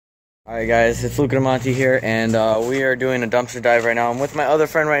Alright guys, it's Luke and Amanti here, and we are doing a dumpster dive right now. I'm with my other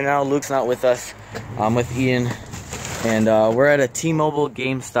friend right now. Luke's not with us. I'm with Ian, and we're at a Tmoble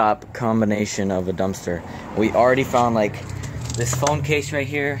Gamestop combination of a dumpster. We already found like this phone case right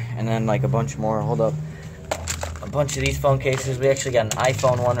here, and then like a bunch more. Hold up. A bunch of these phone cases. We actually got an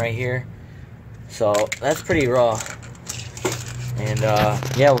iPhone one right here. So that's pretty raw. And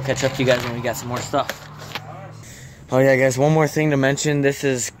yeah, we'll catch up to you guys when we got some more stuff. Oh yeah guys, one more thing to mention. This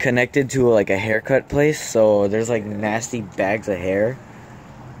is connected to like a haircut place, so there's like nasty bags of hair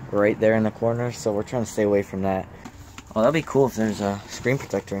right there in the corner, so we're trying to stay away from that. Oh, that'd be cool if there's a screen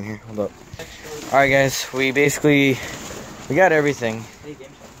protector in here. Hold up. Alright guys, we got everything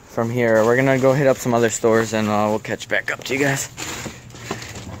from here. We're gonna go hit up some other stores and we'll catch back up to you guys.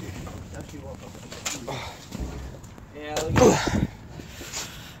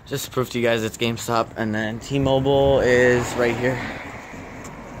 Just to prove to you guys it's GameStop, and then Tmoble is right here,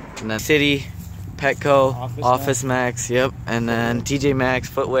 and then City, Petco, Office Max, yep, and then TJ Maxx,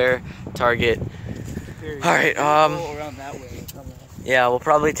 Footwear, Target. All right, yeah, we'll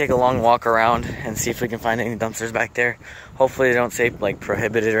probably take a long walk around and see if we can find any dumpsters back there. Hopefully they don't say like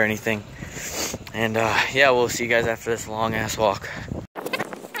prohibited or anything. And yeah, we'll see you guys after this long ass walk.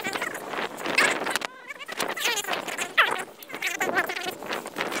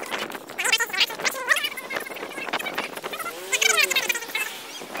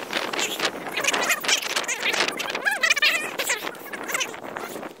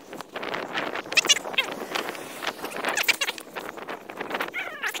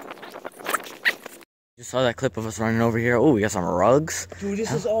 Just saw that clip of us running over here. Oh, we got some rugs. Dude,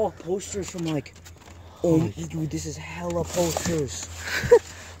 this is all posters from like... Oh, dude, this is hella posters.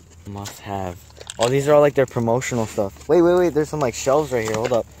 Must have. Oh, these are all like their promotional stuff. Wait. There's some like shelves right here.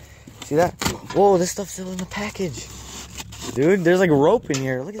 Hold up. See that? Whoa, this stuff's still in the package. Dude, there's like rope in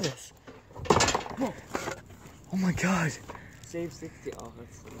here. Look at this. Oh my god. Save 60. Oh,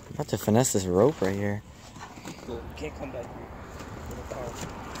 that's... I'm about to finesse this rope right here. Cool. Can't come back here.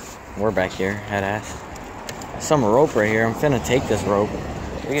 We're back here, head ass. Some rope right here. I'm finna take this rope.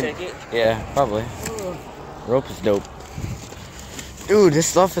 We can take it? Yeah, probably. Rope is dope. Dude, this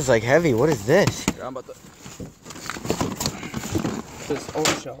stuff is like heavy. What is this? Yeah, I'm about to... This all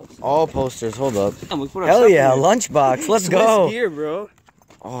shelves. All posters. Hold up. Damn, hell yeah, lunchbox. Let's go. Here, bro.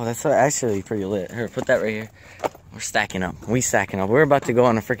 Oh, that's actually pretty lit. Here, put that right here. We're stacking up. We're about to go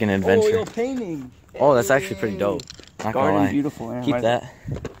on a freaking adventure. Oh, you're painting. Oh, that's actually pretty dope. Not gonna lie. Beautiful. Man. Keep that.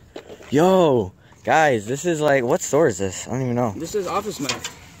 Yo, guys, this is like, what store is this? I don't even know. This is Office Max.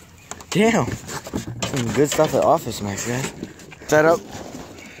 Damn. Some good stuff at Office Max, guys. Set up.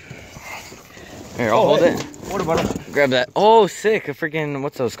 Here, I'll hold it. What about it? Grab that. Oh, sick. A freaking,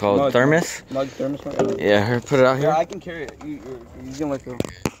 what's those called? Mug. Thermos? Mug, thermos. Yeah, here, put it out here. Yeah, I can carry it. You can let go.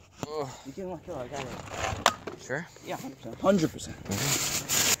 You can let go. I got it. Sure? Yeah, 100%.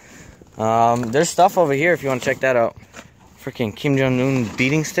 100%. There's stuff over here if you want to check that out. Freaking Kim Jong-un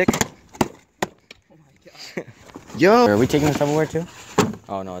beating stick. Yo! Are we taking this everywhere too?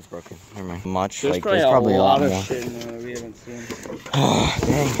 Oh no, it's broken. Never mind. Much. There's probably a lot more. Shit in there we haven't seen. Oh,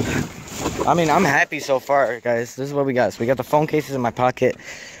 dang. I mean, I'm happy so far, guys. This is what we got. So we got the phone cases in my pocket.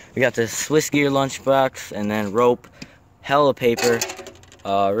 We got the Swiss Gear lunchbox, and then rope, hella paper,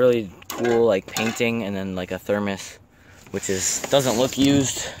 really cool like painting, and then like a thermos, which doesn't look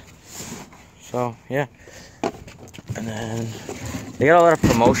used. So yeah. And then they got a lot of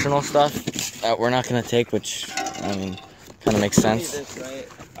promotional stuff that we're not gonna take, which I mean, kind of makes sense.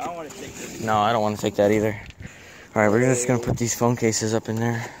 I don't want to take this. No, I don't want to take that either. All right, we're just gonna put these phone cases up in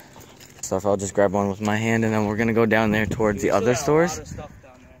there. Stuff. I'll just grab one with my hand, and then we're gonna go down there towards the other stores.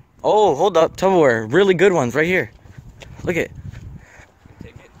 Oh, hold up, Tupperware, really good ones right here. Look at.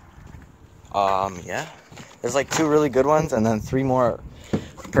 Take it. Yeah. There's like 2 really good ones, and then 3 more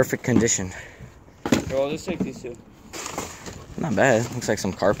perfect condition. Bro, let's take these 2. Not bad. Looks like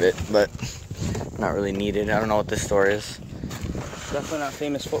some carpet, but not really needed. I don't know what this store is. Definitely not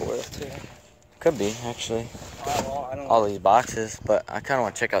famous footwear too. Could be, actually. I don't know. All these boxes, but I kind of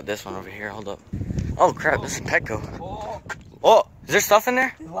want to check out this one over here. Hold up. Oh crap, this is Petco. Oh, is there stuff in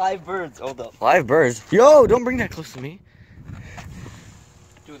there? Live birds. Hold up. Live birds. Yo, don't bring that close to me.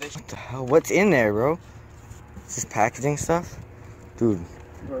 Dude, what the hell? What's in there, bro? Is this packaging stuff? Dude.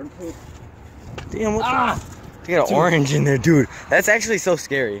 Bird poop. Damn, what they got an orange in there, dude. That's actually so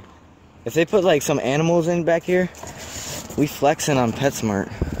scary. If they put like some animals in back here, we flexing on PetSmart.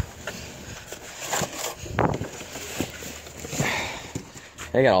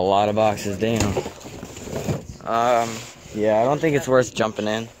 They got a lot of boxes, damn. Yeah, I don't think it's worth jumping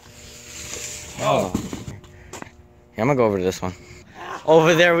in. Oh. Yeah, I'm gonna go over to this one.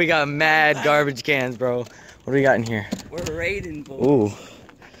 Over there we got mad garbage cans, bro. What do we got in here? We're raiding, boys. Ooh.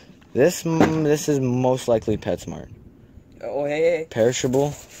 This is most likely PetSmart. Oh, hey.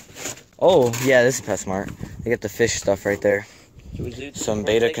 Perishable. Oh, yeah, this is PetSmart. They got the fish stuff right there. Some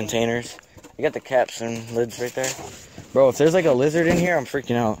beta containers. You got the caps and lids right there. Bro, if there's like a lizard in here, I'm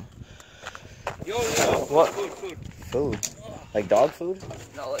freaking out. Yo. What? Food. Like dog food?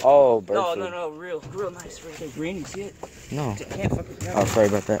 No, like, oh, bird food. No, real nice. Right there, green. You see it? No. I can't fucking tell. Oh, sorry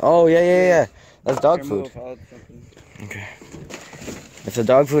about that. Oh, yeah. That's dog food. Okay. If the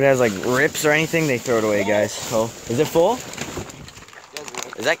dog food has like rips or anything, they throw it away, guys. So, is it full?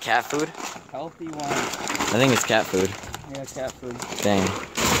 Is that cat food? Healthy one. I think it's cat food. Yeah, cat food. Dang.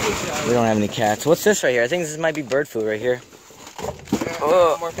 We don't have any cats. What's this right here? I think this might be bird food right here.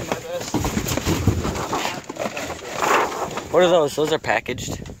 I'm working my best. What are those? Those are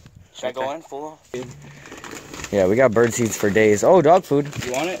packaged. Should I go in full? Yeah, we got bird seeds for days. Oh, dog food.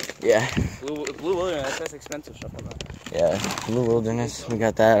 You want it? Yeah. Blue Wilderness, that's expensive stuff. Yeah, Blue Wilderness. We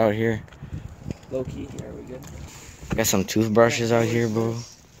got that out here. Low key, here we good. Got some toothbrushes out here, bro.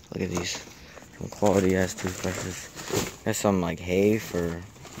 Look at these. Some quality ass toothbrushes. Got some like hay for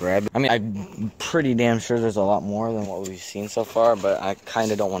rabbit. I mean, I'm pretty damn sure there's a lot more than what we've seen so far, but I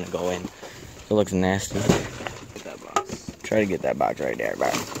kind of don't want to go in. It looks nasty. Get that box. Try to get that box right there, bro.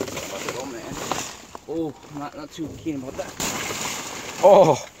 Oh man. Oh, not too keen about that.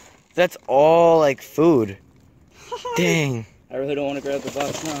 Oh, that's all like food. Dang. I really don't want to grab the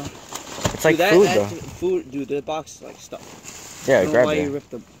box now. It's like food though. Food, dude, the box is like stuff. Yeah, I don't know grab why it. you ripped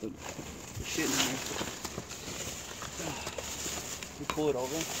the shit in there. You pull it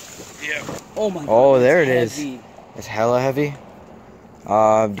over? Yeah. Oh my god. Oh, there it heavy. is. It's hella heavy.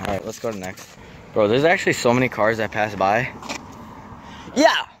 Alright, let's go to next. Bro, there's actually so many cars that pass by.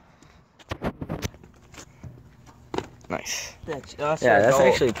 Yeah! Nice. Yeah, that's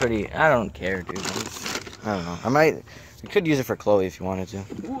actually pretty. I don't care, dude. I don't know. We could use it for Chloe if you wanted to.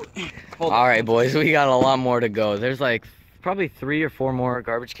 Alright, boys, we got a lot more to go. There's like probably 3 or 4 more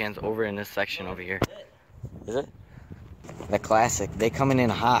garbage cans over in this section over here. Is it? The classic. They coming in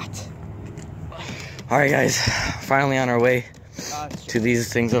hot. Alright, guys. Finally on our way to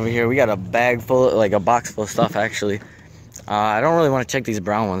these things over here. We got a bag full, like a box full of stuff, actually. I don't really want to check these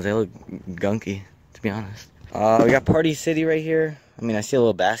brown ones. They look gunky, to be honest. We got Party City right here. I mean, I see a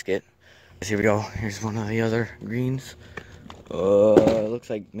little basket. Here we go. Here's one of the other greens. Looks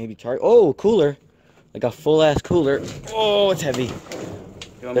like maybe oh, cooler. Like a full-ass cooler. Oh, it's heavy.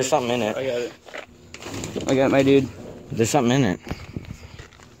 There's something in it. I got it. I got my dude. There's something in it.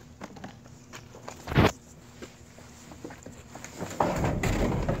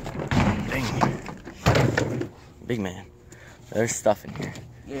 Dang. Big man. There's stuff in here.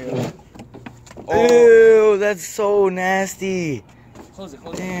 Yeah. Oh. Ew, that's so nasty. Close it.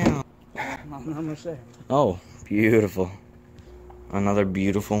 Damn. Not much there. Oh, beautiful. Another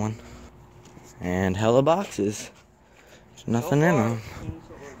beautiful one. And hella boxes. There's nothing in them.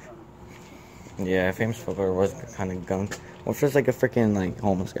 Yeah, famous footwear was kind of gunk. What if there's like a freaking like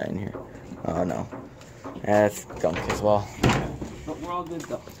homeless guy in here? Oh no. That's gunk as well. But we're all good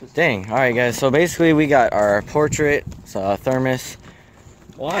though. Dang. Alright guys, so basically we got our portrait, thermos,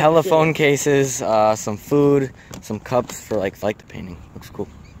 hella phone cases, some food, some cups for like the painting. Looks cool.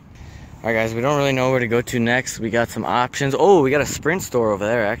 Alright guys, we don't really know where to go to next. We got some options. Oh, we got a Sprint store over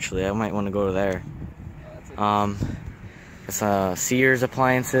there actually. I might want to go to there. It's Sears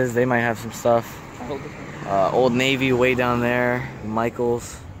appliances. They might have some stuff. Old Navy way down there.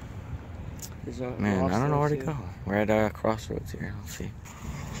 Michael's. Man, I don't know where to go. We're at a crossroads here. Let's see.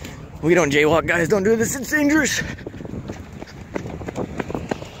 We don't jaywalk, guys. Don't do this. It's dangerous.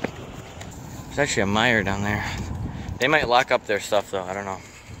 There's actually a Meijer down there. They might lock up their stuff though. I don't know.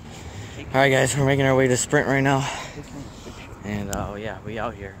 Alright guys, we're making our way to Sprint right now. And yeah, we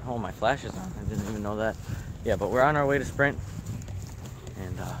out here. Oh, my flash is on. I didn't even know that. Yeah, but we're on our way to Sprint.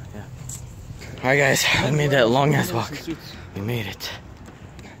 And yeah. Alright guys, we made that long ass walk. We made it.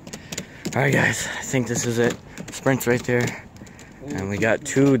 Alright guys, I think this is it. Sprint's right there. And we got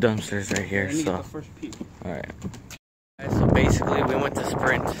 2 dumpsters right here. So alright. So basically we went to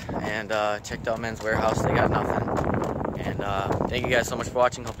Sprint and checked out Men's Warehouse. They got nothing. And thank you guys so much for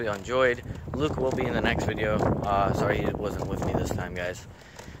watching. Hope you enjoyed. Luke will be in the next video. Sorry he wasn't with me this time, guys.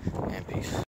 And peace.